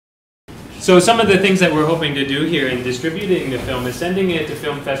So some of the things that we're hoping to do here in distributing the film is sending it to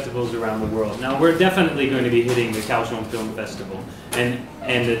film festivals around the world. Now we're definitely going to be hitting the Kaohsiung Film Festival and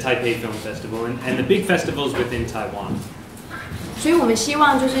the Taipei Film Festival and the big festivals within Taiwan. 所以我们希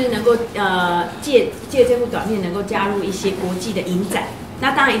望就是能够借这部短片能够加入一些国际的影展。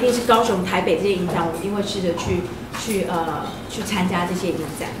那当然一定是高雄、台北这些影展，我们一定会试着去参加这些影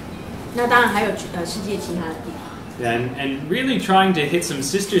展。那当然还有世界其他的地方。And really trying to hit some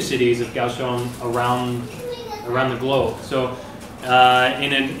sister cities of Kaohsiung around the globe. So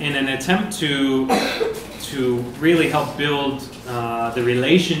in an attempt to really help build the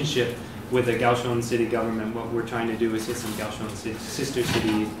relationship with the Kaohsiung city government, what we're trying to do is hit some Kaohsiung sister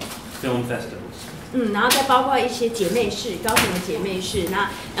city film festivals. 然后再包括一些姐妹市，高雄的姐妹市。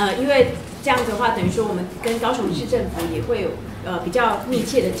那因为这样子的话，等于说我们跟高雄市政府也会有比较密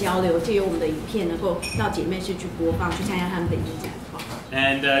切的交流，借由我们的影片能够到姐妹市去播放，去参加他们的影展。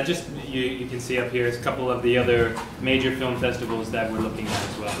And just you can see up here is a couple of the other major film festivals that we're looking at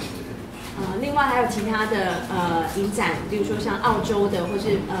as well. 另外还有其他的影展，比如说像澳洲的，或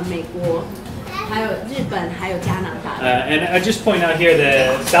是美国。还有日本，还有加拿大。And I just point out here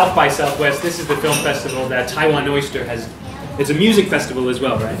the South by Southwest. This is the film festival that Taiwan Oyster has. It's a music festival as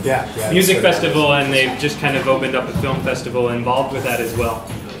well, right? Yeah. Music festival, and they've just kind of opened up a film festival involved with that as well.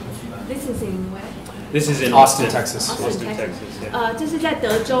 This is in where? This is in Austin, Texas. Austin, Texas. 这是在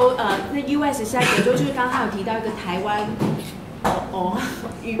德州，那 US 是在德州，就是刚刚他有提到一个台湾，牡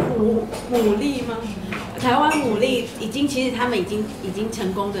蛎吗？台湾牡蛎其实他们已经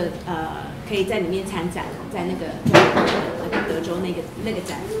成功的可以在里面参展了，在那个德州那个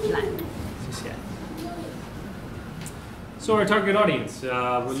展览。谢谢。So our target audience,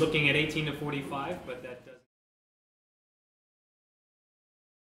 we're looking at 18 to 45, but that does.